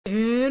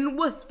in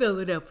West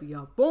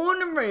Philadelphia,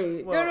 born and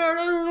raised.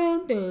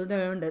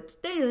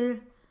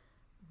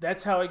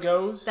 That's how it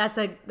goes? That's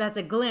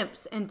a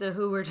glimpse into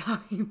who we're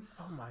talking about.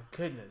 Oh my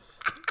goodness.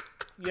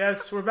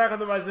 Yes, we're back on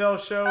the Mizell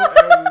Show,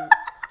 and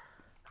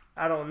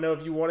I don't know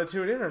if you want to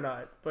tune in or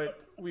not, but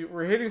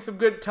we're hitting some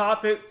good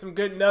topics, some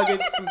good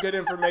nuggets, some good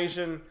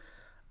information.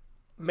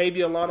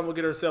 Maybe Alanna will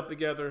get herself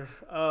together.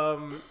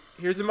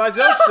 Here's the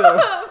Mizell Show.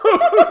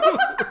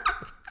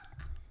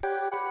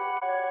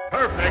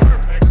 Perfect.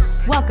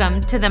 Welcome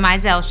to the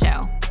Mizell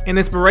Show. An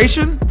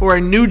inspiration for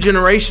a new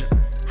generation.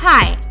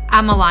 Hi,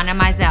 I'm Alanna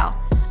Mizell,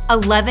 a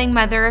loving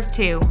mother of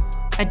two,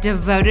 a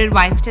devoted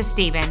wife to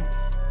Steven,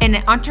 and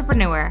an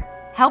entrepreneur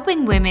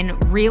helping women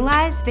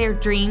realize their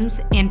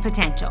dreams and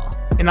potential.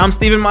 And I'm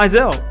Steven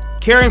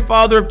Mizell, caring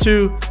father of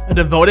two, a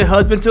devoted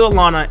husband to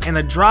Alanna, and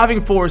a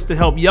driving force to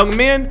help young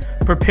men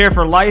prepare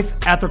for life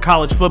after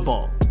college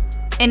football.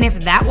 And if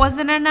that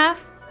wasn't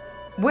enough,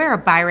 we're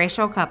a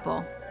biracial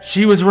couple.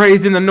 She was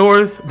raised in the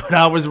North, but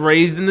I was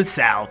raised in the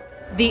South.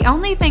 The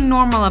only thing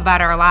normal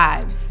about our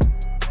lives,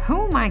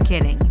 who am I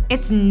kidding?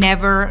 It's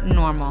never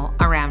normal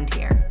around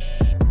here.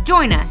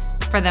 Join us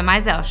for the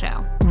Mizell Show.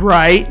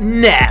 Right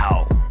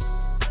now.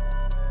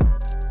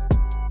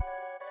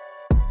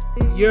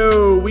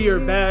 Yo, we are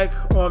back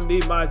on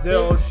the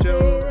Mizell Show.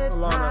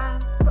 Alanna.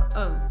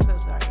 Oh, so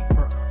sorry.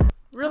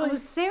 Really? I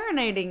was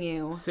serenading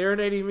you.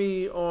 Serenading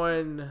me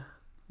on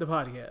the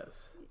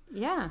podcast.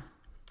 Yeah.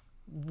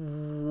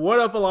 What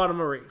up, Alanna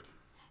Marie?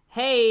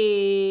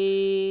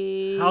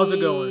 Hey. How's it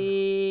going?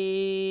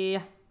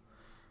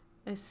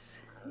 It's,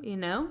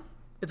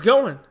 It's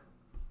going.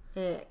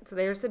 so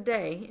there's a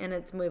day, and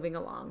it's moving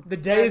along. The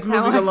day is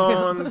moving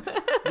along.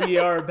 We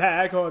are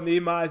back on the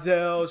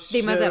Mizell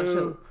Show. The Mizell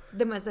Show.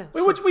 The Mizell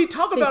Show. Which we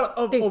talk about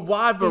a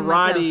wide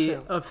variety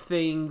Show. of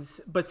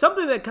things, but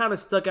something that kind of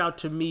stuck out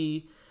to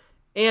me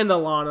and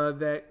Alanna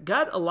that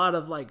got a lot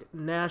of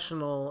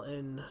national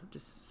and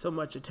just so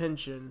much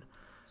attention.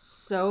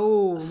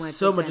 So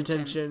much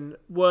attention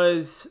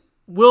was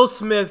Will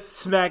Smith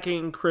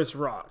smacking Chris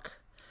Rock.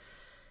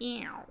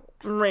 Ew.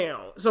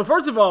 So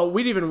first of all,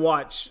 we didn't even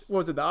watch. What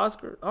was it? The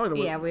Oscars? I don't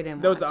know. Yeah, we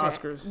didn't. Those watch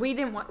the Oscars. It. We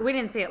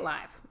didn't see it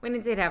live. We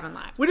didn't see it happen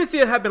live. We didn't see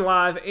it happen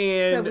live,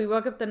 and so we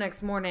woke up the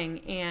next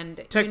morning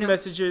and text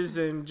messages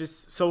and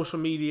just social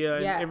media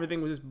and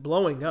everything was just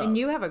blowing up. And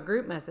you have a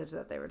group message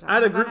that they were talking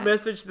about. I had a group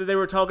message that they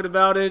were talking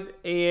about it,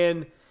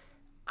 and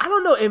I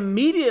don't know.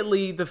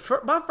 Immediately,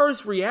 my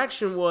first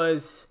reaction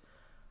was,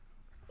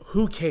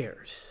 "Who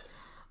cares?"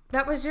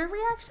 That was your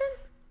reaction?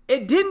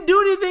 It didn't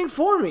do anything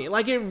for me.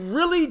 It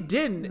really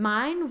didn't.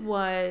 Mine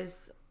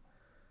was,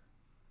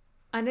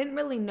 I didn't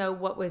really know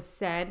what was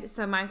said.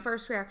 So my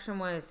first reaction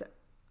was,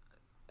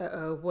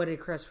 uh-oh, what did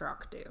Chris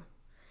Rock do?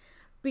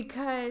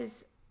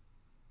 Because,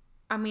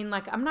 I'm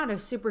not a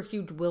super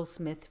huge Will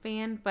Smith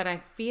fan, but I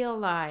feel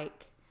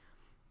like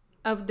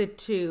of the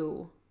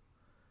two,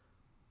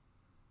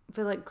 I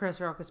feel like Chris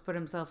Rock has put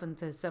himself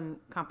into some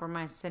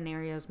compromised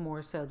scenarios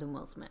more so than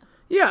Will Smith.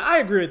 Yeah, I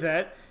agree with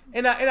that,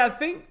 and I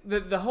think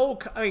that the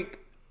whole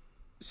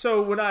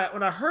so when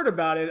I heard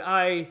about it,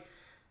 I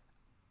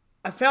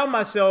found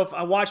myself.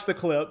 I watched the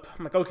clip.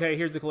 I'm like, okay,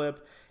 here's the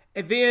clip,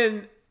 and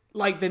then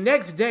the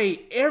next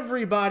day,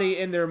 everybody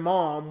and their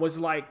mom was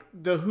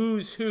the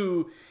who's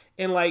who,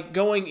 and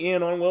going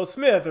in on Will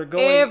Smith or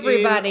going.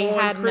 Everybody in on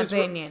had Chris an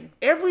opinion.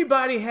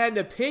 Everybody had an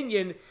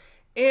opinion,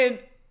 and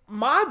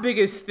my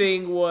biggest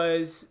thing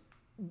was,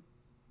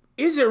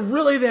 is it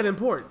really that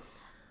important?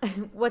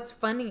 What's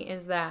funny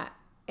is that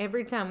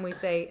every time we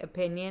say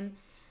opinion,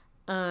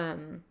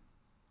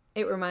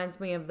 it reminds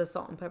me of the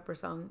Salt and Pepper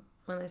song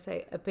when they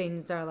say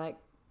opinions are like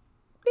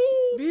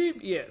beep, beep,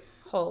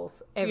 yes,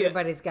 holes.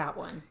 Everybody's got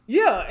one.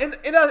 Yeah,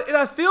 and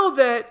I feel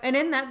that. And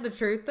isn't that the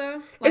truth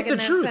though? It's the in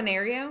that truth.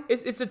 Scenario,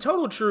 it's the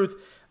total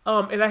truth.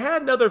 And I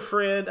had another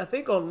friend, I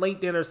think on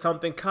LinkedIn or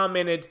something,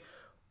 commented,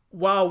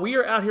 while we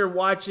are out here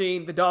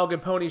watching the Dog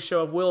and Pony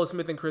Show of Will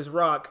Smith and Chris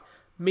Rock,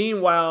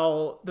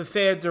 meanwhile, the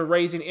feds are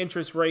raising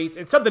interest rates,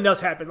 and something else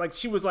happened.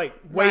 She was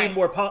way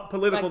more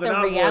political than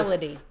I was.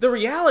 The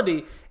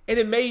reality. And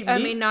it made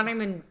me... not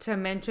even to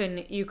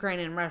mention Ukraine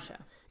and Russia.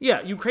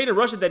 Yeah, Ukraine and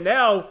Russia that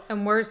now...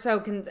 And we're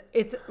so...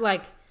 it's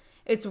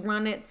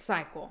run its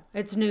cycle.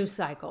 Its news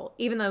cycle.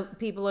 Even though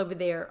people over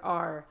there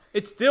are...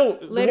 It's still...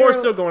 The war is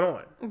still going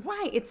on.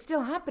 Right. It's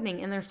still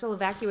happening, and they're still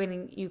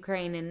evacuating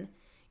Ukraine, and...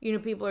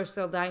 people are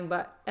still dying,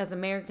 but as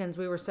Americans,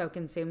 we were so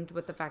consumed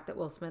with the fact that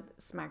Will Smith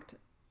smacked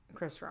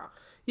Chris Rock.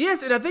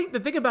 Yes, and I think the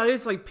thing about it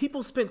is,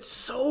 people spent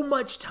so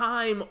much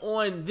time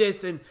on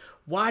this, and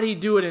why did he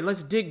do it, and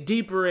let's dig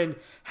deeper, and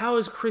how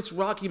is Chris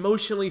Rock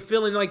emotionally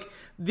feeling?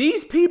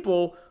 These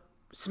people,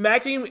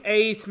 smacking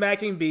A,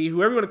 smacking B,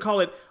 whoever you want to call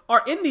it,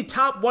 are in the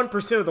top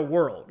 1% of the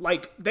world.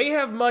 They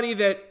have money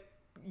that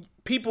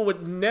people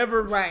would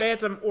never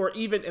fathom or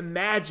even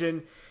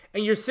imagine,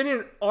 and you're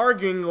sitting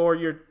arguing or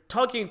you're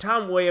talking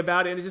time away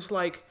about it, and it's just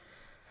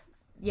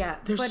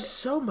there's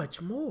so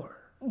much more.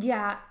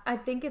 Yeah, I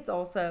think it's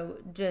also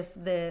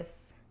just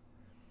this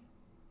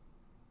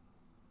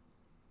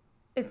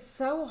It's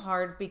so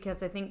hard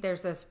because I think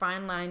there's this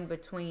fine line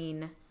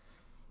between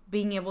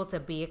being able to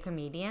be a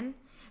comedian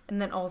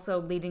and then also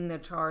leading the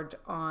charge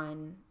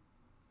on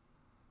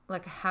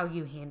like how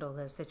you handle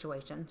those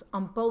situations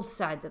on both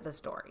sides of the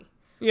story.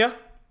 Yeah.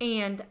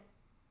 And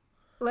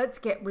let's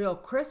get real.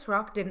 Chris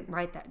Rock didn't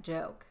write that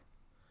joke.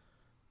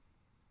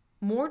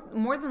 More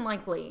than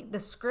likely, the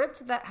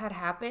script that had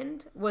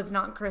happened was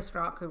not Chris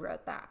Rock who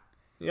wrote that.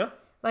 Yeah.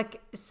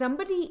 Like,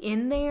 somebody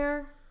in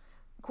there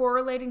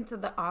correlating to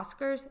the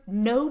Oscars,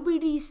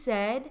 nobody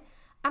said,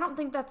 I don't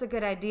think that's a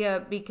good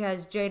idea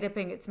because Jada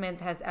Pinkett Smith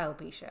has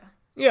alopecia.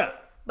 Yeah.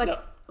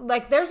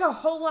 Like there's a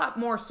whole lot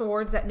more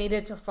swords that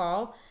needed to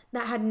fall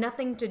that had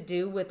nothing to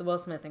do with Will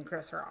Smith and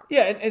Chris Rock.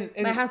 Yeah,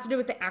 and that has to do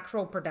with the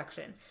actual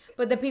production.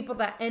 But the people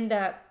that end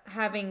up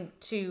having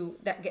to,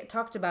 that get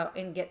talked about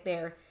and get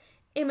their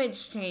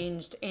image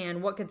changed,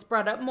 and what gets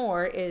brought up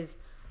more is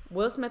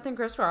Will Smith and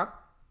Chris Rock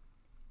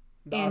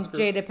and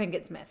Jada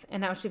Pinkett Smith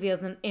and how she feels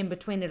in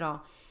between it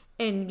all.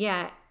 And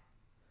yet,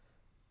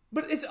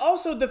 but it's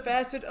also the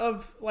facet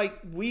of, like,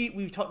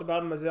 we've talked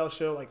about in Mazelle's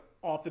show, like,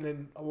 often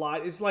and a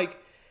lot. It's like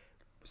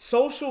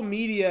social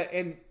media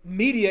and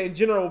media in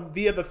general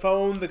via the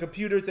phone, the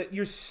computers, that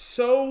you're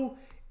so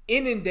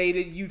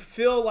inundated, you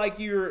feel like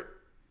you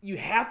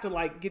have to,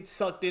 like, get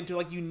sucked into,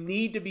 like, you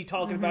need to be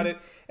talking about it,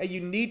 and you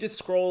need to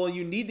scroll, and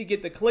you need to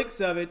get the clicks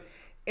of it.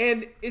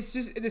 And it's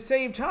just, at the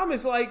same time,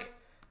 it's like,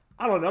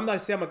 I don't know, I'm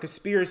not saying I'm a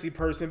conspiracy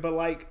person, but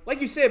like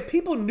you said,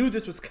 people knew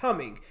this was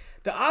coming.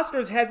 The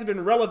Oscars hasn't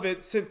been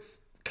relevant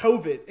since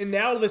COVID, and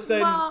now all of a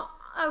sudden... Well,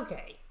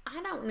 okay.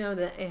 I don't know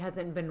that it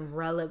hasn't been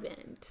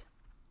relevant.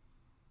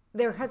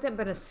 There hasn't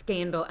been a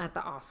scandal at the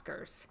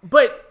Oscars.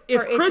 But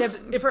if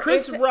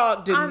Chris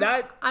Rock did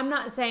not... I'm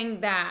not saying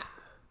that...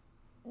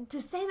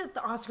 To say that the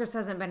Oscars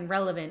hasn't been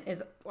relevant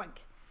is,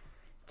 like...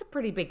 It's a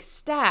pretty big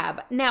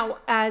stab. Now,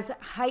 as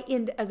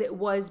heightened as it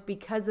was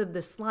because of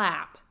the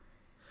slap...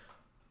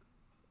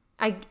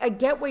 I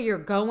get where you're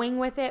going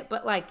with it,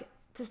 but, like,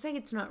 to say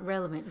it's not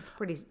relevant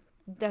is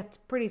that's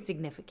pretty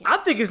significant. I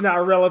think it's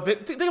not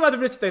relevant. Think about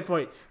this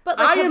standpoint. But,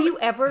 like, have you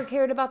ever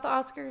cared about the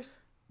Oscars?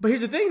 But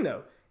here's the thing,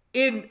 though.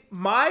 In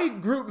my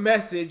group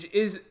message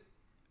is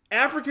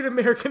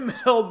African-American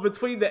males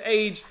between the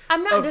age...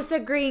 I'm not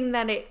disagreeing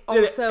that it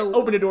also...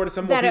 opened the door to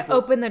some more people. That it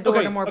opened the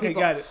door to more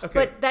people. Got it. Okay.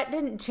 But that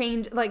didn't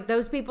change... Like,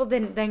 those people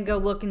didn't then go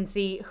look and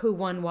see who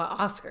won what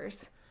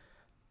Oscars.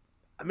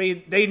 I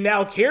mean, they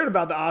now cared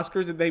about the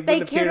Oscars, and they wouldn't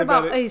have cared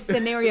about it. They cared about a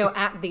scenario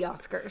at the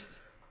Oscars.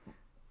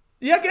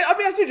 Yeah, I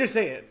mean, I see what you're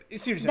saying.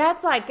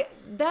 That's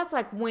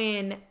like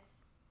when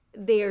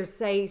there's,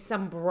 say,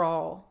 some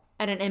brawl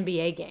at an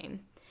NBA game,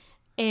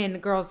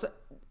 and girls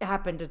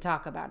happen to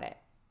talk about it.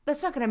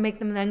 That's not going to make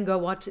them then go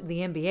watch the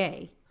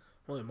NBA.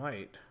 Well, it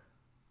might.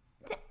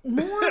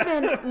 More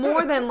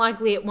than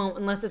likely it won't,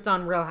 unless it's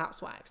on Real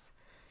Housewives.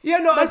 Yeah,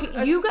 no, like,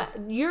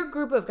 your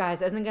group of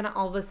guys isn't going to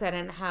all of a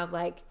sudden have,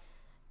 like,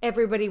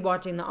 everybody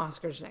watching the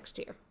Oscars next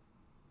year.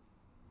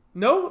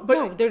 No,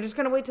 they're just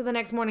going to wait till the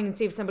next morning and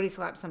see if somebody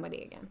slaps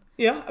somebody again.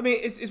 Yeah, I mean,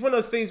 it's one of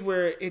those things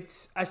where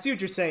I see what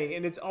you're saying,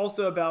 and it's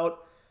also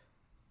about,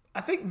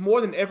 I think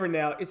more than ever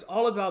now, it's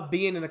all about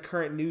being in a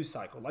current news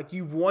cycle. Like,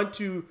 you want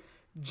to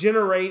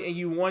generate and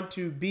you want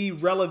to be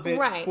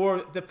relevant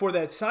for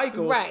that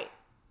cycle. Right.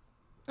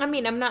 I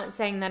mean, I'm not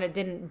saying that it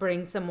didn't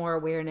bring some more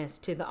awareness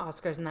to the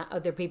Oscars and that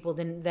other people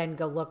didn't then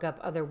go look up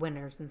other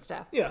winners and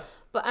stuff. Yeah.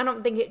 But I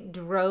don't think it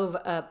drove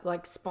up,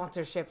 like,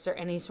 sponsorships or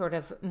any sort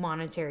of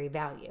monetary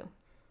value.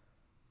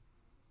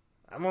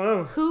 I don't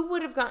know. Who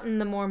would have gotten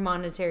the more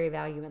monetary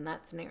value in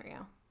that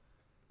scenario?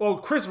 Well,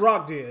 Chris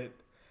Rock did.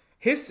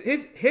 So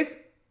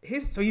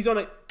he's on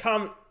a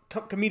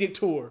comedic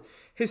tour.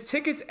 His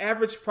tickets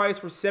average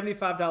price was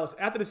 $75.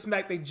 After the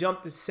smack, they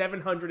jumped to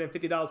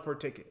 $750 per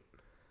ticket.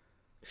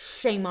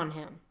 Shame on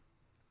him.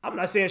 I'm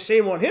not saying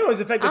shame on him. It's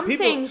the fact that I'm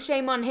saying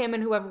shame on him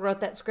and whoever wrote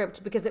that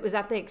script, because it was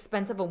at the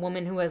expense of a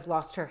woman who has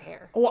lost her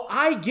hair. Well,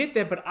 I get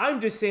that, but I'm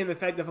just saying the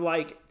fact of,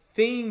 like,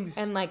 things...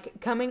 And, like,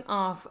 coming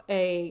off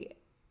a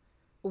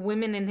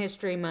Women in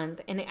History Month,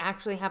 and it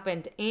actually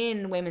happened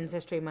in Women's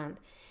History Month,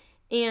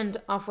 and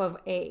off of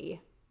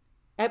a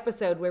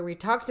episode where we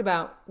talked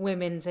about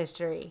women's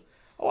history.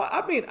 Oh,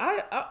 I mean,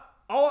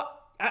 all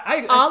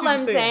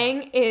I'm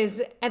saying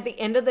is, at the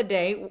end of the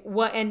day,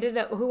 who ended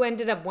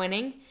up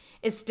winning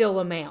is still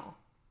a male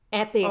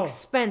at the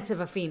expense of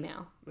a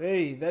female.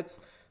 Hey, that's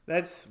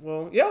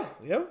well, yeah,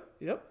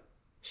 yep.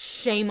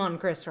 Shame on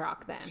Chris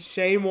Rock then.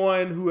 Shame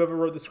on whoever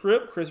wrote the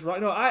script, Chris Rock.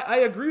 No, I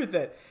agree with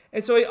that.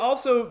 And so it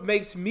also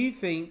makes me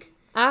think,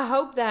 I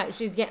hope that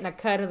she's getting a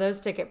cut of those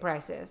ticket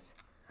prices.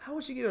 How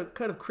would she get a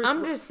cut of Chris Rock?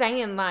 I'm just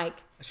saying, like,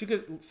 she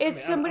could,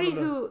 it's somebody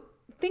who,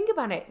 think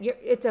about it,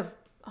 it's a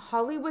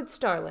Hollywood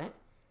starlet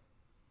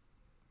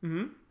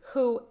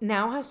who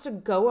now has to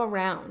go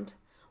around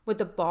with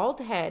a bald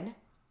head,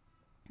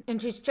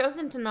 and she's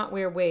chosen to not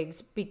wear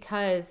wigs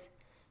because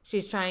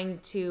she's trying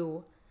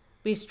to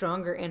be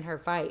stronger in her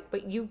fight.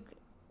 But you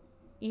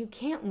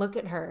can't look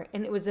at her,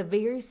 and it was a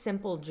very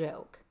simple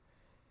joke.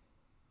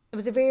 It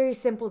was a very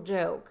simple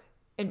joke,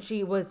 and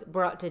she was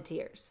brought to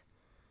tears.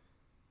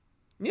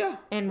 Yeah.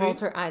 And rolled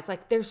her eyes.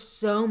 Like, there's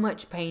so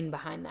much pain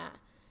behind that.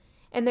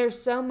 And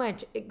there's so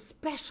much,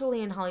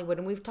 especially in Hollywood,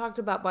 and we've talked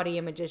about body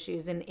image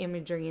issues and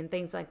imagery and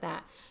things like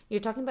that. You're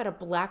talking about a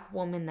black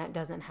woman that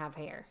doesn't have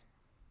hair.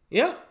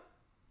 Yeah.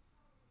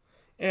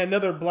 And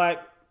another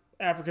black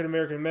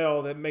African-American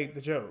male that made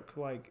the joke.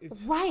 Like,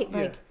 it's... Right. Yeah.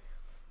 Like...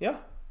 Yeah.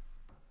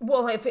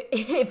 Well,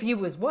 if he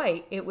was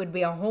white, it would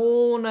be a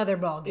whole nother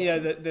ballgame.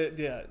 Yeah.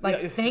 Yeah.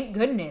 Like, thank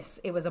goodness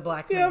it was a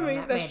black man. Yeah, I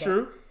mean, that's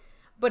true.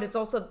 But it's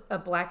also a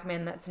black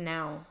man that's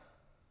now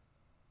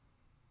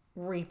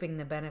reaping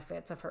the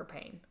benefits of her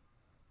pain.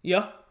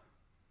 Yeah.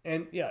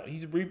 And yeah,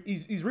 he's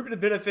reaping the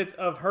benefits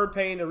of her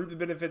pain and reaping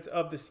the benefits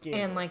of the skin.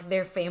 And like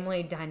their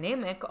family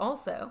dynamic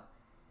also.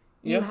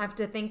 You have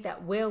to think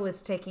that Will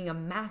is taking a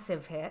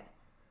massive hit.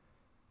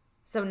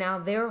 So now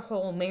their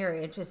whole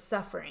marriage is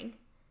suffering.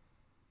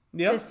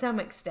 Yeah. To some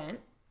extent.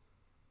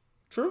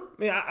 True.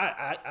 I mean,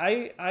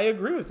 I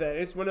agree with that.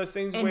 It's one of those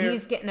things where... And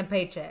he's getting a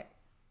paycheck.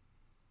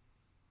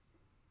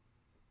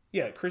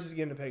 Yeah, Chris is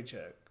getting a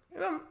paycheck.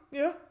 And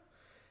yeah.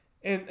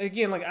 And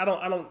again, like I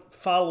don't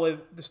follow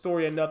the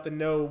story enough to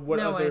know what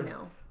other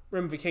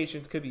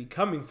ramifications could be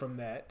coming from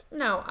that.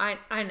 No,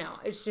 I know.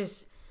 It's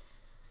just,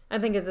 I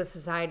think as a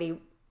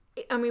society,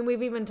 I mean,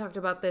 we've even talked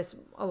about this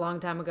a long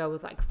time ago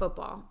with like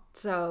football.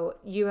 So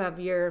you have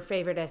your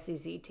favorite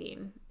SEC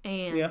team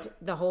and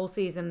the whole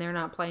season they're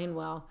not playing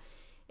well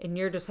and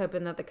you're just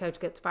hoping that the coach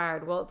gets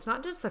fired. Well, it's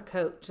not just the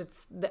coach.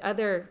 It's the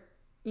other,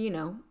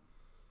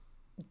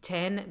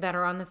 10 that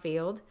are on the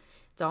field.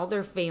 It's all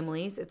their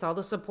families. It's all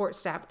the support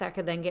staff that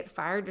could then get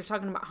fired. You're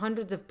talking about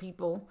hundreds of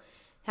people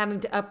having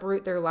to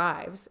uproot their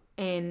lives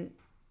and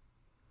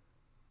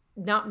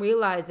not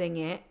realizing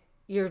it.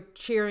 You're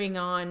cheering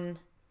on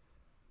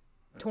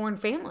torn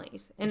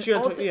families. And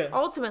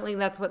ultimately,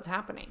 that's what's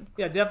happening.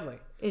 Yeah, definitely.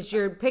 Is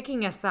you're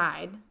picking a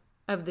side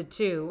of the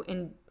two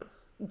and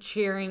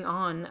cheering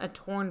on a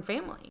torn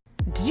family.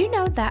 Did you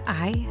know that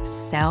I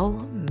sell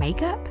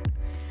makeup?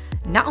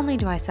 Not only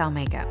do I sell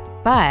makeup,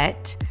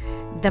 but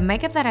the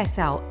makeup that I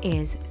sell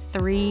is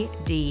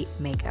 3D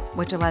makeup,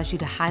 which allows you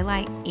to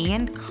highlight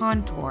and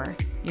contour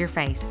your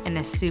face in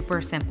a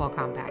super simple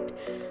compact.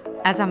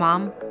 As a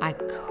mom, I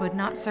could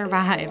not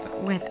survive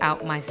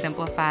without my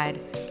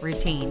simplified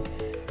routine.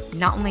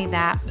 Not only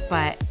that,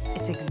 but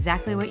it's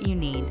exactly what you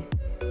need.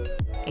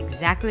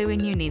 Exactly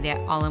when you need it,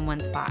 all in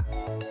one spot.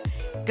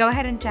 Go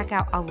ahead and check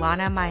out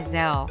Alanna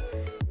Mizell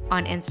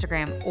on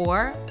Instagram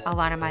or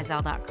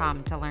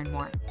alannamizell.com to learn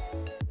more.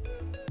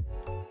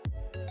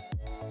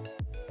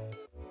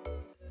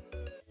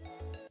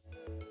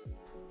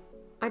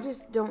 I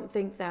just don't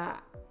think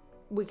that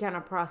we kind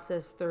of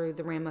process through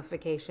the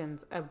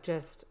ramifications of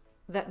just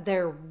that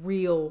they're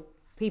real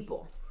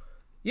people.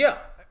 Yeah,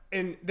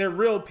 and they're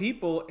real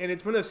people, and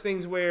it's one of those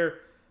things where,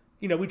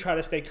 we try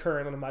to stay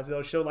current on the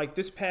Mizell show. Like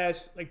this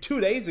past,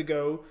 2 days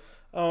ago,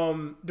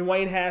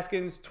 Dwayne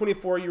Haskins,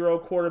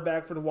 24-year-old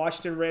quarterback for the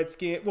Washington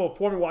Redskins,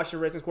 former Washington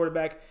Redskins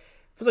quarterback,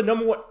 was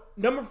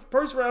a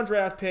first round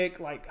draft pick,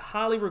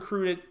 highly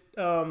recruited,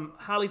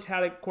 highly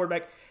talented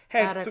quarterback.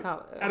 Out of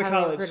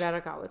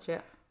college,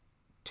 yeah.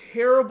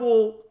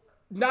 Terrible,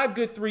 not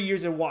good 3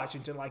 years in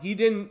Washington. He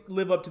didn't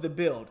live up to the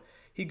build.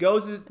 He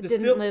goes to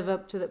the live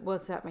up to the.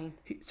 What's that mean?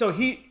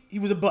 He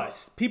was a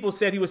bust. People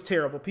said he was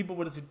terrible.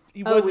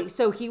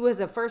 So he was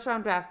a first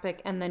round draft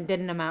pick and then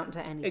didn't amount to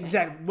anything.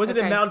 Exactly, wasn't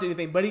amount to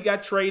anything. But he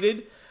got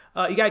traded.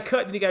 He got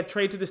cut and he got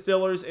traded to the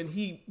Steelers, and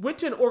he went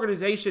to an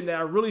organization that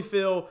I really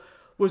feel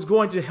was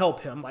going to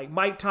help him. Like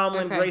Mike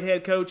Tomlin, great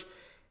head coach,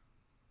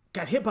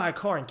 got hit by a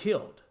car and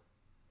killed.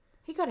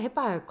 He got hit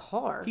by a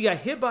car. He got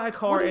hit by a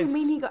car. What do you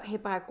mean he got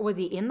hit by a car? Was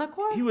he in the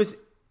car?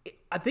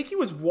 I think he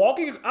was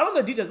walking. I don't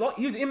know the details.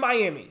 He was in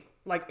Miami.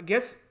 I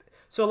guess.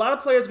 So a lot of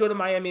players go to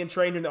Miami and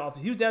train in the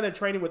office. He was down there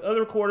training with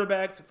other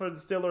quarterbacks for the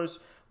Steelers,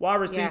 wide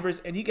receivers,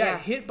 and he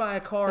got hit by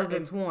a car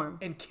it's warm.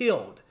 And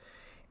killed.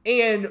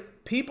 And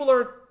people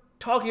are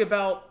talking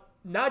about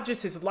not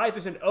just his life.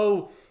 They're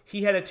saying,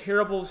 he had a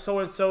terrible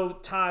so-and-so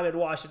time at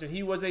Washington.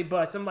 He was a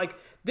bust. I'm like,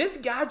 this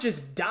guy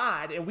just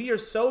died, and we are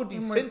so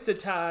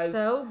desensitized.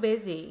 So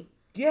busy.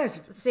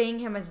 Yes. Seeing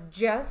him as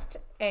just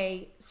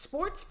a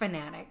sports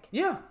fanatic.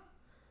 Yeah.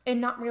 And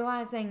not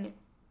realizing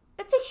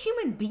it's a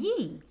human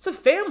being. It's a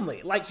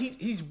family.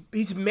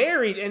 He's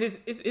married, and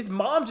his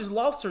mom just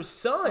lost her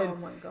son. Oh,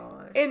 my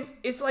God. And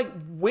it's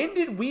when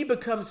did we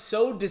become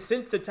so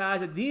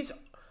desensitized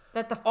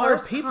that the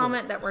first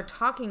comment that we're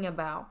talking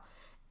about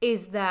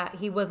is that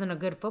he wasn't a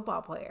good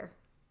football player.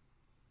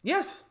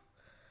 Yes.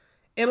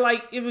 And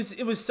it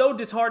was so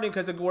disheartening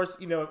because, of course,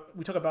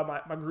 we talk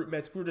about my group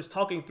mates. We were just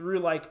talking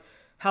through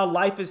how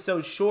life is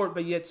so short,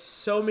 but yet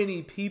so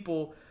many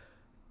people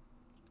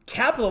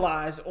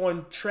capitalize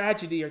on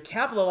tragedy or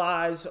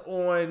capitalize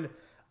on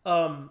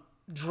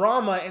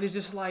drama, and it's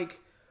just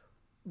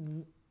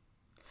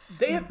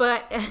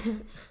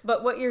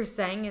but what you're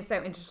saying is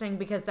so interesting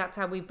because that's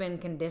how we've been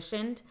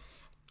conditioned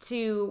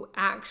to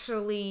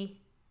actually.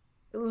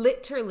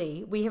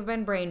 Literally, we have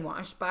been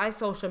brainwashed by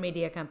social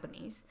media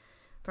companies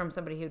from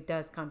somebody who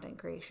does content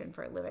creation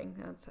for a living.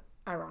 That's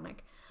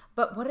ironic.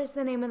 But what is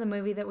the name of the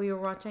movie that we were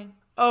watching?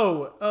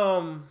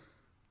 Oh,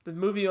 the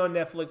movie on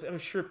Netflix. I'm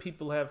sure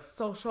people have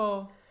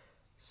Social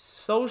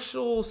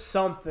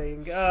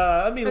something.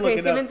 Let me look it up.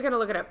 Okay, Steven's going to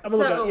look it up. I'm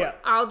gonna look it up, yeah.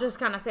 I'll just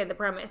kind of say the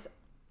premise.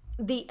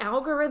 The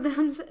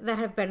algorithms that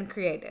have been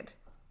created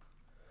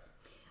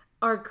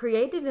are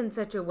created in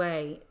such a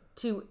way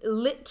to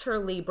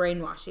literally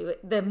brainwash you.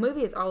 The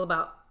movie is all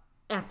about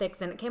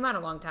ethics, and it came out a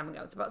long time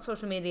ago. It's about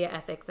social media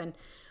ethics and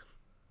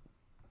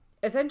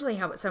essentially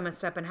how it's so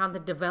messed up and how the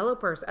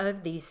developers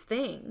of these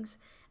things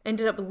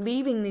ended up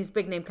leaving these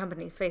big name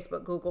companies,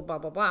 Facebook, Google, blah,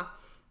 blah, blah,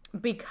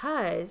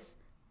 because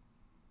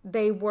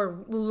they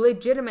were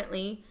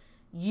legitimately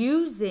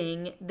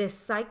using this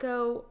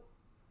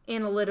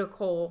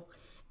psychoanalytical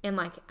and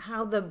like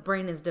how the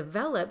brain is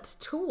developed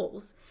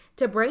tools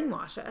to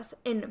brainwash us.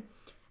 And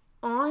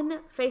on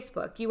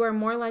Facebook, you are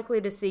more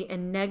likely to see a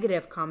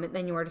negative comment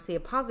than you are to see a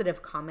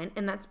positive comment.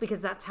 And that's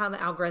because that's how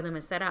the algorithm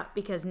is set up,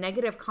 because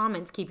negative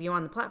comments keep you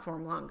on the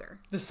platform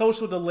longer. The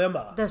social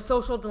dilemma. The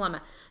social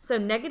dilemma. So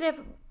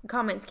negative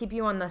comments keep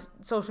you on the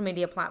social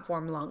media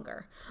platform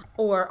longer,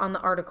 or on the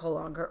article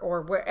longer,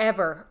 or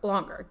wherever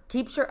longer.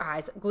 Keeps your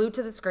eyes glued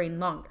to the screen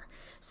longer.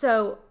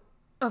 So,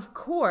 of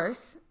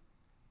course,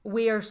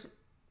 we are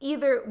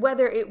either,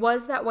 whether it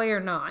was that way or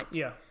not,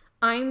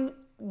 I'm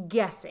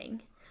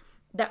guessing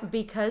that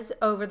because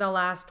over the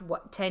last,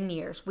 10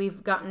 years,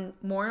 we've gotten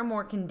more and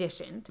more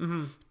conditioned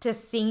to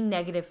see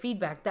negative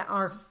feedback, that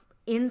our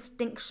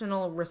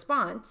instinctual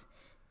response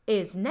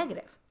is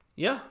negative.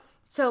 Yeah.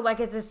 So,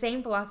 like, it's the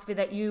same philosophy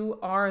that you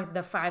are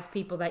the 5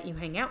 people that you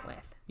hang out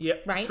with. Yeah,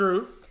 right?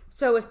 True.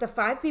 So, if the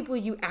 5 people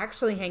you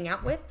actually hang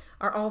out with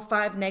are all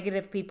 5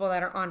 negative people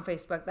that are on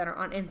Facebook, that are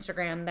on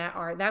Instagram,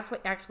 that's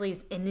what actually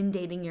is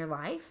inundating your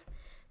life,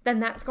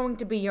 then that's going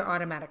to be your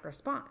automatic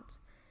response.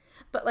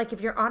 But like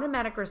if your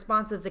automatic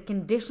response is a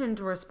conditioned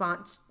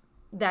response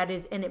that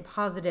is in a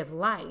positive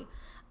light,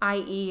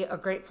 i.e. a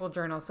grateful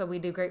journal. So we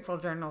do grateful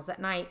journals at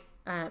night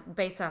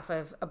based off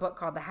of a book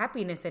called The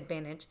Happiness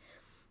Advantage.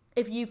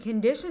 If you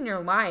condition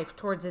your life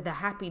towards the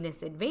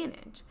happiness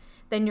advantage,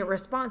 then your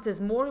response is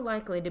more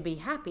likely to be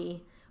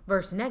happy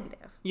versus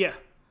negative. Yeah.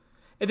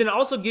 And then it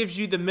also gives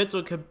you the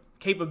mental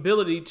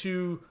capability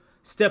to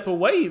step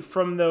away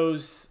from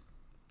those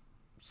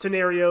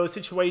scenarios,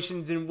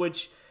 situations in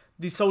which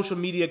the social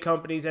media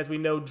companies, as we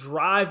know,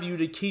 drive you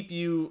to keep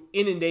you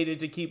inundated,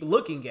 to keep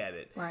looking at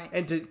it, right,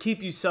 and to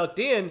keep you sucked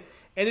in.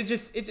 And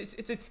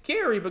it's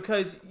scary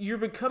because you're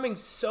becoming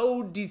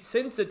so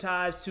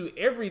desensitized to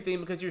everything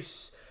because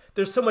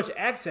there's so much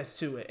access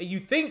to it, and you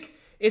think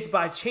it's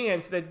by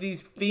chance that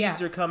these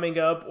feeds are coming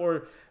up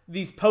or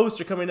these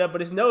posts are coming up,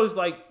 but it's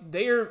like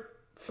they're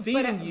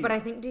feeding you. But I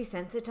think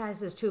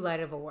desensitized is too light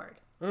of a word.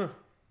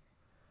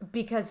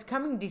 Because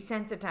coming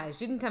desensitized,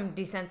 you can come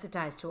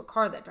desensitized to a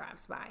car that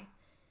drives by.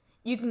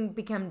 You can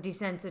become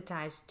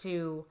desensitized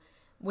to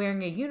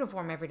wearing a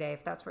uniform every day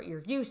if that's what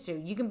you're used to.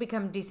 You can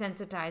become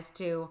desensitized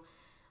to,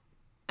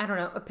 I don't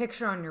know, a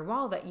picture on your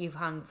wall that you've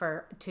hung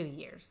for 2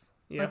 years.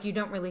 Yeah. Like you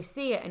don't really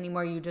see it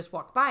anymore, you just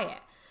walk by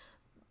it.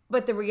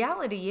 But the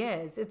reality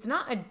is, it's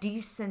not a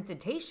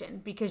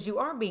desensitization because you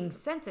are being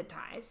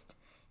sensitized.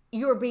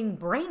 You're being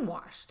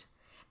brainwashed.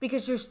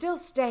 Because you're still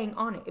staying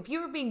on it. If you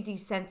were being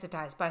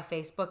desensitized by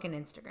Facebook and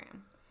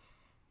Instagram,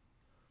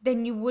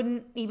 then you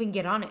wouldn't even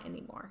get on it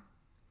anymore.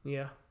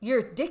 Yeah. You're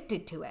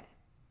addicted to it.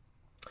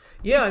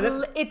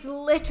 Yeah. It's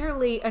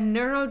literally a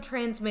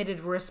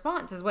neurotransmitted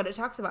response is what it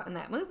talks about in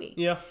that movie.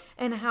 Yeah.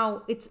 And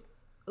how it's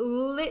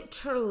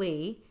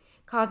literally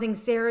causing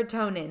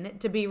serotonin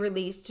to be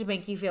released to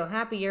make you feel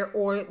happier,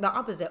 or the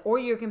opposite. Or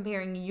you're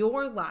comparing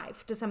your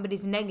life to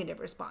somebody's negative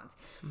response.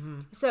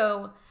 Mm-hmm.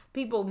 So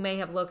people may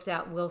have looked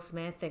at Will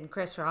Smith and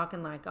Chris Rock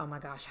and like, oh my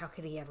gosh, how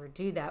could he ever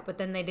do that? But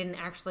then they didn't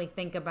actually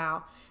think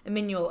about,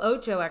 Emmanuel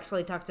Ocho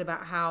actually talked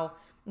about how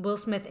Will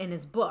Smith in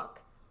his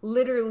book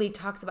literally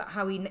talks about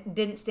how he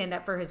didn't stand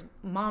up for his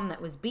mom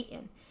that was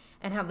beaten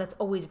and how that's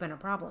always been a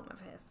problem of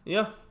his.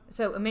 Yeah.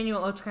 So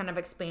Emmanuel Ocho kind of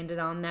expanded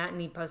on that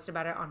and he posted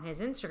about it on his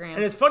Instagram.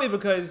 And it's funny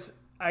because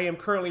I am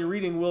currently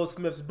reading Will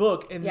Smith's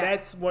book, and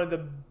that's one of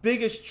the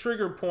biggest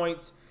trigger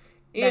points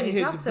in his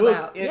book.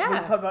 When he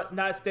talks about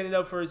not standing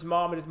up for his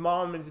mom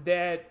and his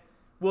dad,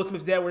 Will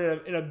Smith's dad, were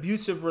in an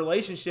abusive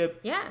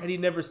relationship, and he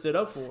never stood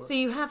up for her. So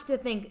you have to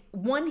think,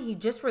 one, he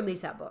just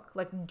released that book,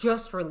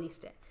 just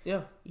released it.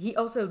 Yeah. He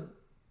also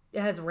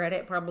has read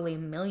it probably a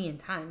million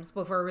times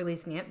before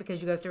releasing it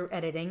because you go through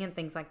editing and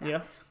things like that.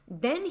 Yeah.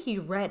 Then he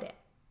read it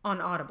on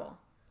Audible.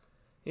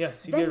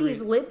 Yes, he then did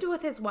he's lived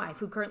with his wife,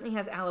 who currently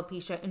has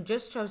alopecia, and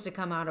just chose to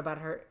come out about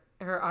her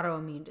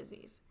autoimmune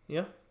disease.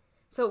 Yeah.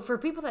 So for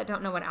people that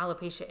don't know what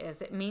alopecia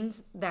is, it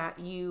means that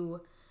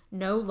you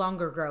no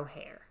longer grow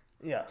hair.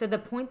 Yeah. To the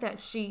point that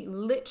she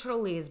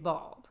literally is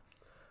bald.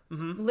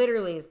 Mm-hmm.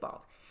 Literally is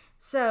bald.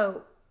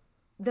 So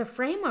the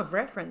frame of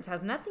reference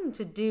has nothing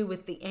to do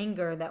with the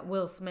anger that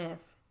Will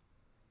Smith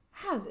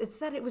has. It's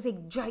that it was a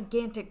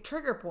gigantic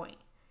trigger point.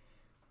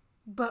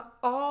 But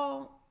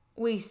all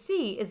we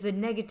see is the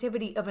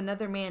negativity of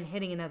another man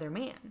hitting another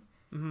man.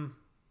 Mm-hmm.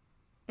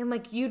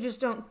 And you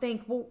just don't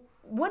think, well,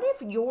 what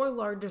if your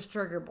largest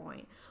trigger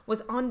point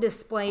was on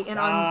display and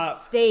on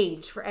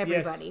stage for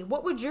everybody? Yes.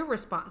 What would your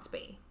response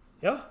be?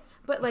 Yeah.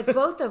 But like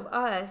both of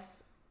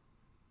us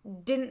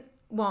didn't,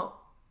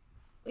 well,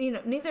 you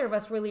know, neither of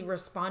us really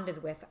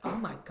responded with, oh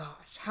my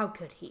gosh, how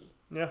could he?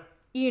 Yeah.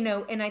 You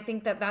know, and I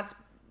think that that's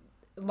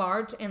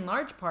in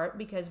large part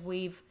because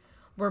we've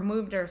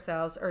removed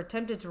ourselves or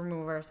attempted to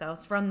remove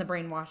ourselves from the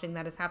brainwashing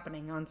that is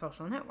happening on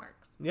social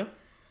networks. Yeah.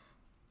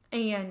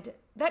 And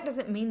that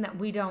doesn't mean that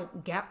we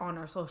don't get on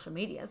our social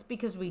medias,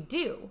 because we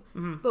do.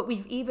 Mm-hmm. But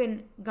we've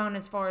even gone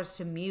as far as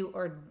to mute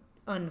or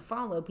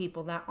unfollow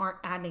people that aren't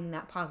adding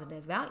that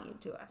positive value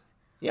to us.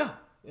 Yeah.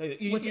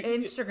 Which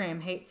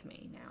Instagram hates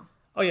me now.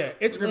 Oh yeah,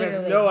 Instagram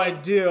literally has no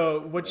idea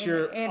what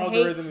your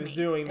algorithm is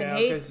doing now,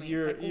 because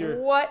you're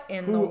what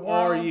in the world? Who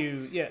are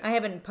you? Yes. I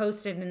haven't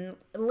posted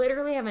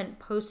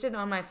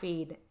on my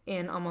feed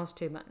in almost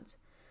 2 months.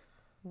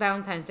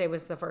 Valentine's Day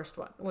was the last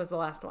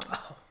one.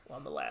 Oh,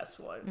 on the last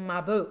one.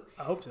 My boo.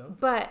 I hope so.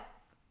 But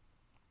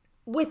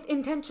with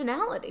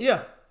intentionality.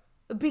 Yeah.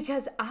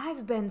 Because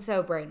I've been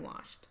so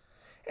brainwashed.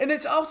 And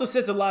it also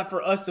says a lot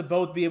for us to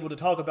both be able to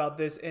talk about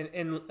this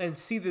and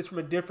see this from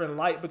a different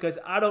light, because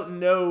I don't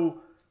know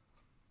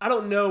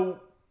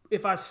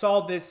if I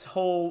saw this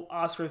whole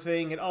Oscar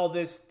thing and all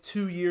this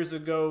 2 years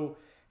ago,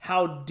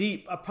 how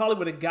deep I probably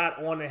would have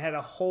got on and had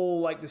a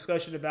whole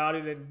discussion about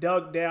it and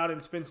dug down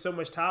and spent so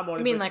much time on it.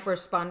 You mean like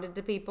responded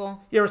to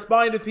people? Yeah,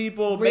 responding to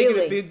people, really?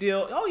 Making a big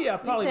deal. Oh yeah, I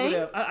probably would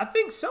have. I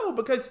think so,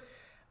 because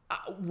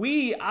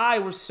I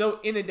were so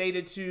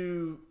inundated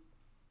to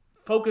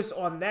focus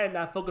on that and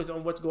not focus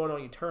on what's going on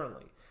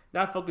eternally.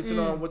 Not focusing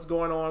on what's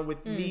going on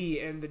with me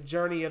and the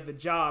journey of the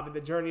job and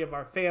the journey of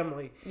our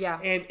family. Yeah.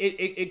 And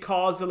it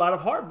caused a lot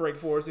of heartbreak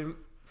for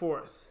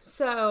us.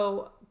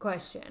 So,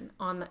 question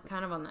on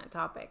that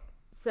topic.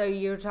 So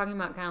you're talking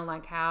about kind of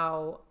like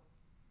how,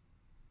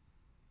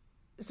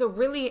 so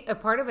really a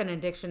part of an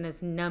addiction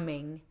is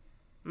numbing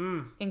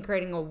and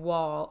creating a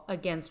wall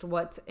against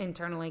what's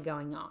internally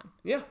going on.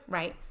 Yeah.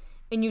 Right?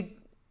 And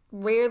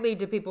rarely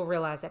do people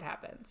realize it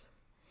happens.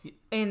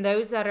 And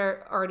those that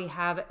already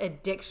have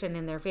addiction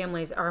in their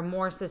families are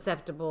more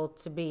susceptible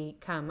to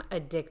become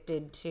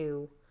addicted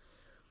to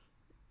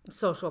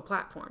social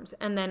platforms.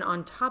 And then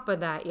on top of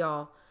that,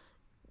 y'all,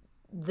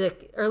 the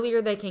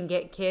earlier they can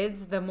get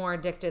kids, the more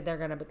addicted they're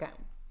going to become.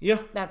 Yeah.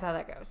 That's how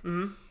that goes.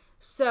 Mm-hmm.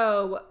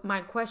 So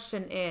my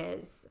question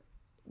is,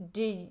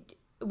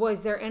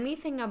 was there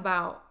anything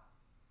about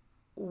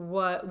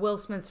what Will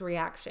Smith's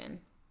reaction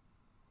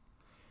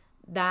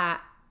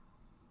that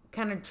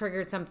kind of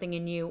triggered something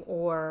in you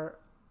or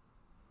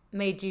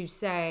made you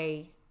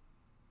say,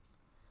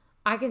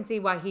 I can see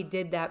why he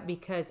did that,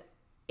 because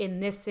in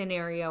this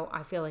scenario,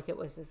 I feel like it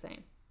was the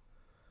same?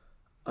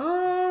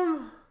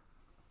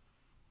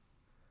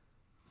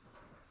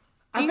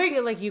 Do you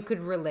feel like you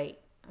could relate,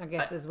 I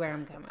guess is where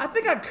I'm coming from. I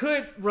think I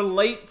could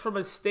relate from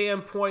a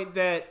standpoint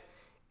that,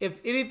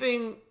 if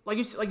anything, like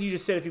you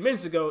just said a few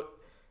minutes ago,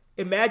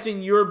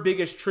 imagine your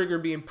biggest trigger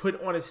being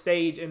put on a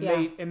stage and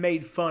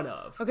made fun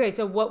of. Okay,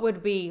 so what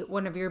would be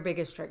one of your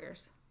biggest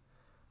triggers?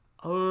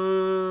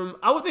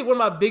 I would think one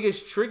of my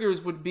biggest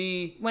triggers would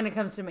be when it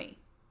comes to me,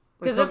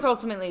 because that's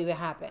ultimately what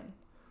happened.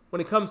 When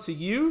it comes to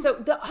you. So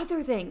the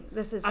other thing,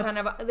 this is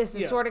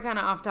sort of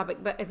off topic,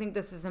 but I think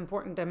this is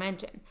important to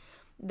mention,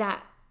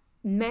 that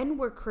men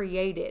were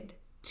created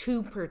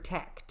to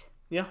protect.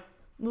 Yeah.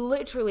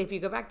 Literally, if you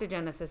go back to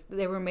Genesis,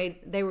 they were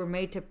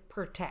made to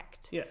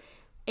protect.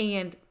 Yes.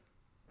 And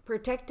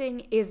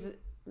protecting is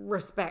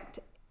respect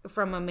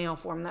from a male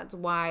form. That's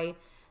why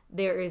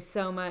there is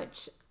so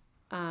much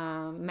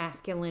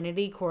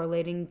masculinity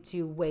correlating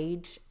to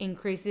wage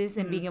increases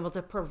and being able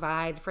to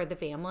provide for the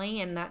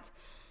family. And that's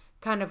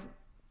kind of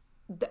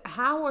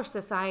how our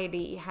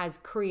society has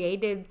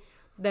created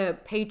the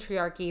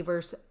patriarchy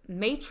versus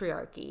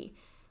matriarchy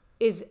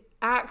is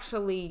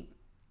actually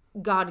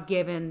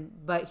God-given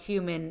but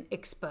human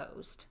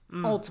exposed,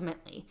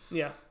 ultimately.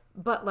 Yeah.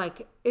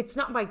 But it's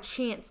not by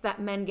chance that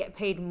men get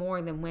paid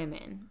more than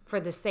women for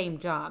the same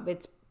job.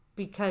 It's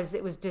because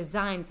it was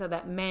designed so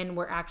that men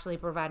were actually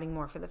providing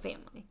more for the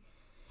family.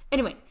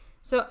 Anyway,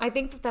 so I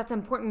think that that's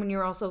important when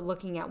you're also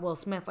looking at Will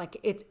Smith.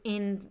 It's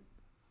in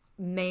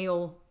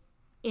male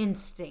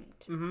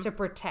instinct to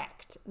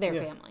protect their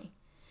family.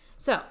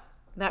 So,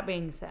 that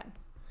being said,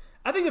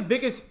 I think the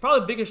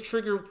biggest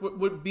trigger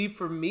would be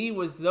for me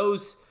was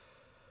those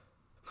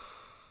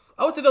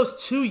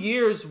 2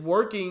 years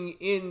working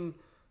in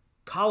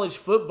college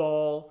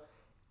football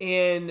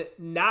and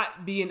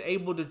not being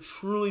able to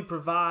truly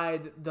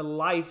provide the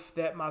life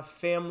that my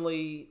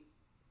family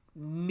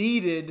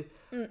needed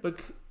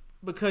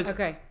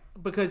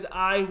because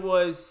I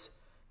was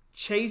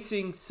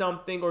chasing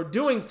something or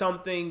doing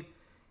something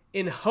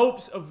in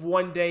hopes of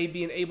one day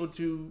being able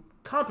to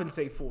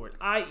compensate for it.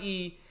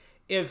 I.e.,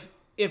 if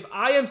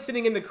I am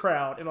sitting in the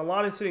crowd and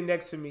Alanna's sitting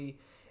next to me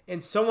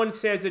and someone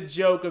says a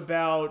joke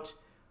about,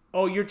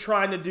 oh, you're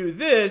trying to do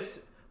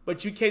this,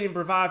 but you can't even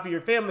provide for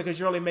your family because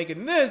you're only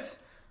making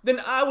this, then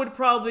I would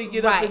probably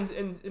get up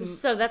and...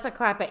 So that's a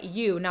clap at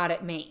you, not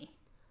at me.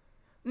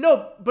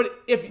 No, but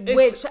if it's...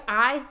 Which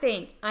I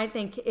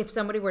think if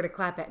somebody were to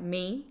clap at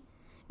me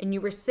and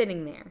you were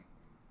sitting there,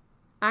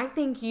 I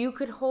think you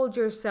could hold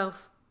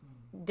yourself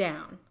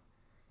down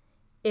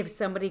if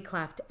somebody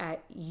clapped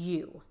at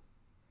you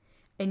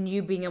and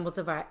you being able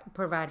to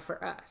provide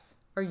for us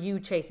or you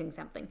chasing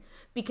something.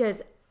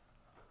 Because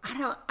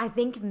I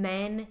think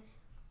men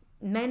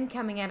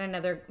coming at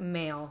another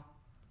male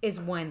is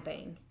one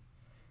thing.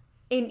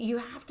 And you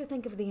have to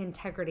think of the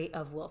integrity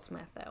of Will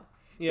Smith, though.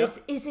 Yeah. This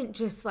isn't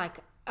just like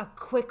a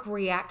quick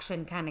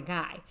reaction kind of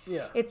guy.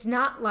 Yeah. It's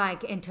not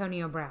like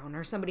Antonio Brown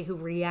or somebody who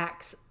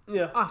reacts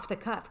off the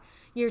cuff.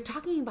 You're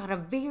talking about a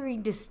very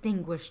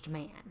distinguished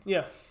man.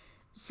 Yeah.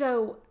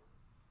 So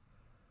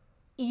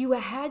you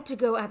had to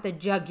go at the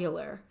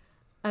jugular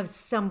of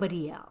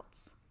somebody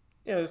else.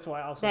 Yeah, that's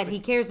why I also that he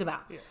cares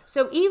about. Yeah.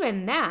 So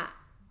even that,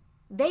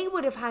 they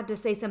would have had to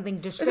say something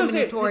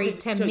discriminatory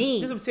to me.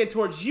 This is what I'm saying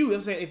towards you.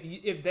 I'm saying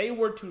if they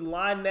were to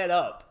line that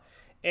up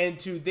and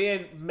to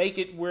then make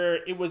it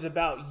where it was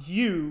about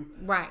you,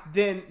 right?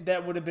 Then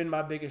that would have been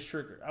my biggest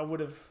trigger. I would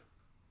have.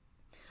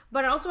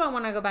 But also, I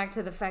want to go back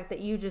to the fact that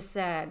you just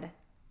said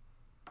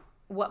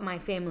what my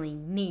family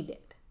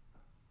needed.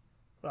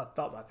 What I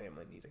thought my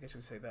family needed. I guess you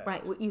could say that.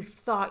 Right. What you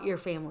thought your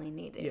family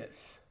needed.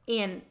 Yes.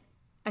 And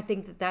I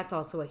think that that's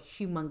also a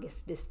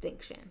humongous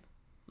distinction.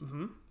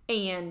 Mm-hmm.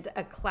 And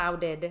a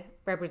clouded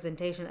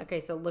representation. Okay,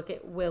 so look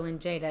at Will and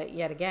Jada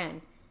yet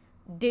again.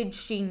 Did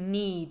she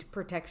need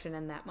protection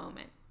in that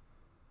moment?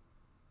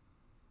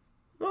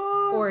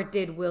 Or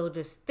did Will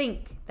just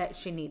think that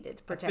she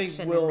needed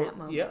protection in that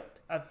moment?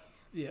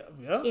 Yeah.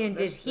 And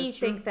did he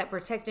think that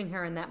protecting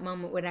her in that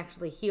moment would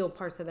actually heal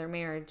parts of their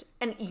marriage?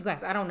 And you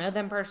guys, I don't know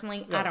them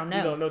personally. No, I don't know.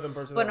 You don't know them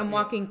personally. But I'm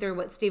walking through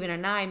what Steven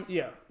and I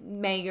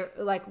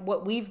like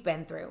what we've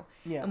been through.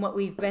 Yeah. And what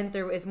we've been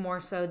through is more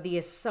so the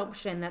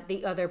assumption that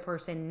the other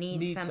person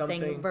needs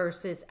something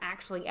versus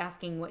actually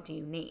asking, what do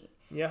you need?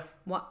 Yeah.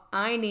 What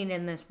I need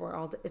in this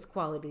world is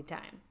quality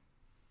time.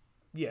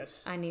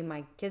 Yes. I need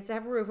my kids to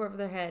have a roof over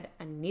their head.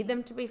 I need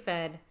them to be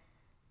fed.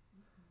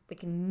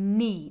 Like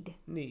need.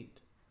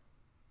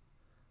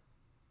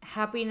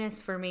 Happiness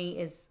for me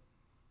is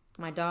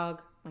my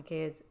dog, my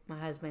kids, my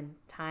husband,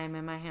 time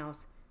in my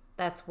house.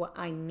 That's what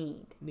I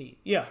need.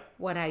 Yeah.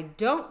 What I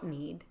don't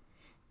need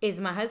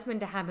is my husband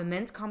to have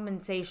immense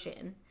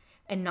compensation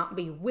and not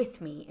be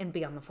with me and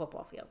be on the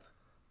football field.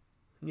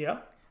 Yeah.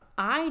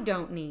 I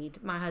don't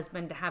need my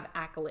husband to have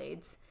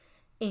accolades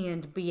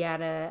and be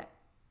at a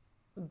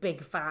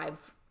Big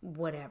 5,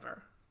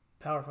 whatever.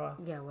 Power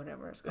 5. Yeah,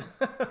 whatever it's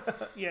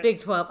called. Yes. Big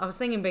 12. I was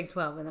thinking Big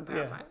 12 and then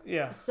Power 5.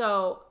 Yeah.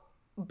 So...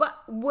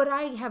 But would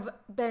I have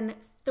been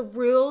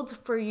thrilled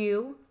for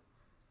you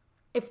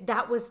if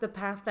that was the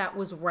path that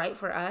was right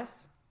for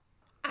us?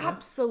 Yeah.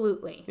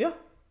 Absolutely. Yeah.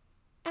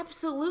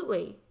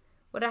 Absolutely.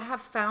 Would I have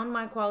found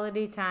my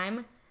quality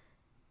time?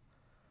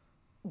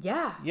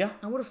 Yeah. Yeah.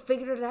 I would have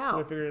figured it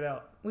out.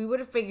 We would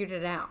have figured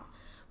it out.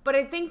 But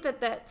I think that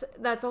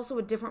that's also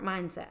a different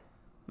mindset.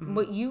 Mm-hmm.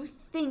 What you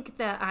think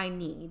that I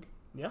need.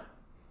 Yeah.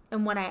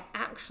 And what I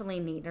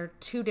actually need are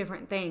two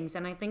different things.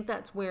 And I think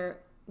that's where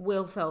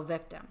Will fell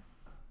victim.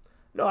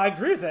 No, I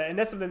agree with that, and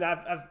that's something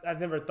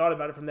I've never thought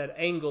about it from that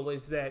angle.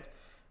 Is that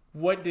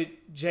what did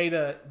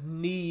Jada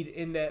need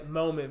in that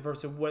moment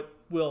versus what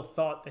Will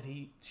thought that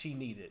she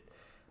needed?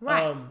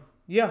 Right.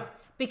 Yeah.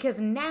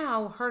 Because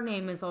now her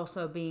name is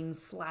also being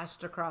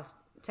slashed across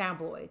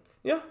tabloids.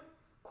 Yeah.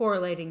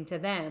 Correlating to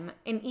them,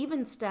 and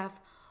even stuff,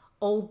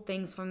 old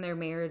things from their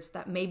marriage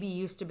that maybe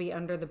used to be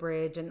under the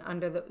bridge and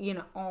under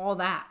the all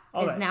that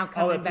is now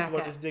coming back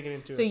up. Just digging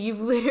into so you've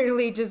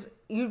literally just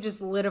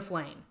lit a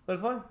flame. Lit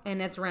a flame.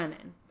 And it's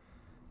running.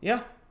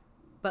 Yeah.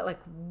 But like,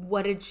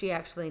 what did she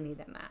actually need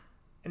in that?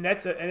 And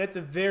that's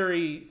a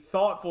very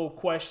thoughtful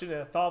question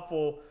and a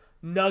thoughtful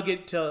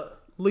nugget to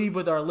leave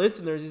with our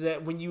listeners. Is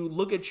that when you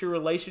look at your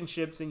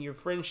relationships and your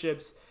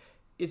friendships,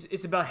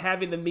 it's about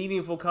having the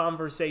meaningful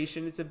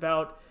conversation. It's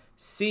about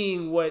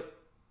seeing what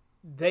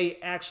they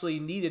actually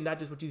needed, not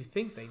just what you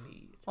think they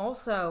need.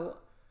 Also,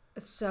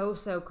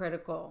 so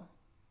critical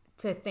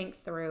to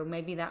think through.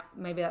 Maybe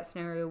that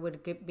scenario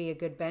would be a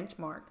good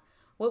benchmark.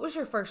 What was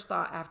your first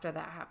thought after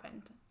that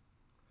happened?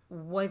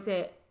 Was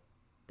it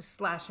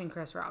slashing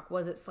Chris Rock?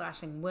 Was it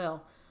slashing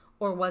Will?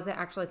 Or was it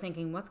actually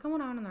thinking, what's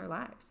going on in their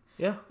lives?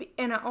 Yeah.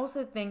 And I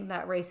also think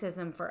that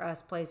racism for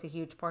us plays a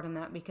huge part in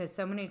that, because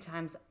so many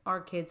times our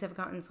kids have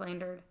gotten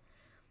slandered.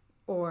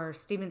 Or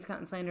Steven's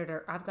gotten slandered,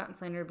 or I've gotten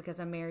slandered because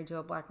I'm married to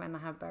a black man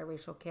and I have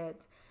biracial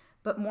kids.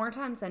 But more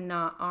times than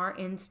not, our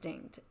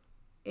instinct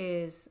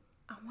is,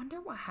 I wonder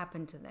what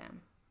happened to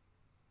them.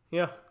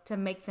 Yeah. To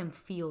make them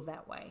feel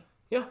that way.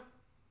 Yeah.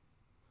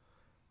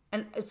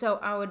 And so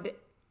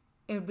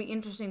it would be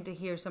interesting to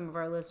hear some of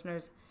our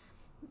listeners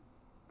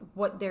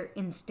what their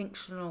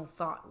instinctual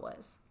thought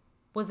was.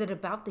 Was it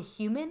about the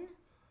human?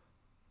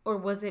 Or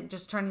was it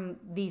just turning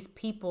these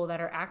people that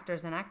are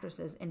actors and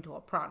actresses into a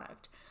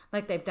product,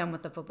 like they've done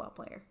with the football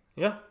player?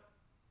 Yeah.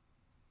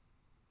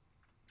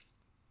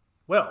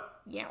 Well.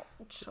 Yeah.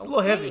 It's a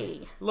little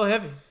heavy.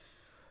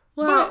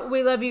 Well,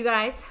 we love you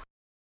guys.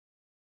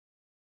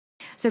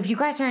 So if you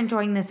guys are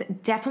enjoying this,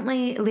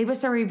 definitely leave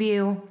us a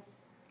review.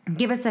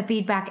 Give us the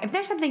feedback. If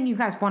there's something you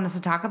guys want us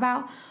to talk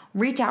about,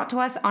 reach out to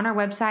us on our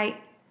website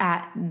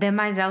at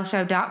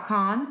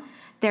themizellshow.com.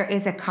 There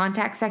is a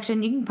contact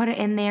section. You can put it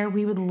in there.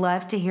 We would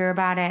love to hear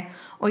about it.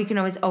 Or you can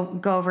always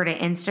go over to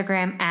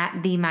Instagram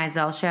at The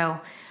Mizell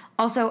Show.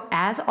 Also,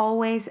 as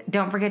always,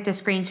 don't forget to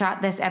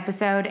screenshot this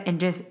episode and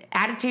just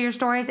add it to your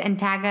stories and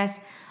tag us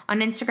on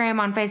Instagram,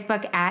 on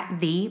Facebook at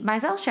The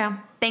Mizell Show.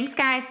 Thanks,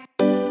 guys.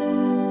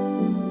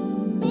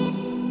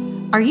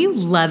 Are you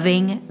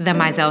loving The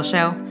Mizell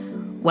Show?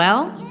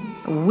 Well,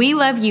 we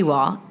love you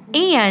all.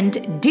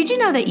 And did you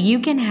know that you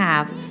can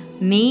have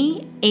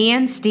me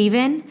and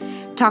Steven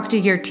talk to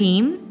your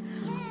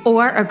team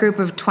or a group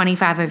of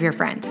 25 of your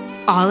friends?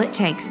 All it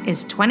takes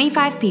is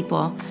 25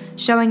 people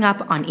showing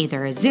up on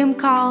either a Zoom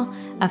call,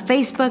 a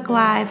Facebook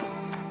Live,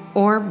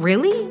 or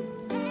really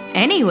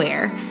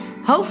anywhere.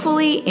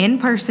 Hopefully in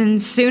person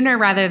sooner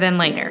rather than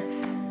later.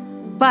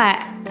 But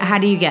how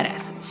do you get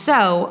us?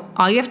 So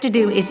all you have to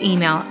do is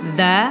email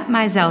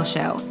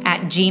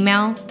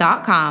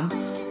themizellshow@gmail.com,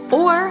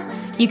 or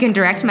you can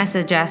direct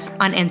message us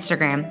on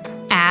Instagram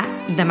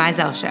at The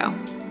Mizell Show.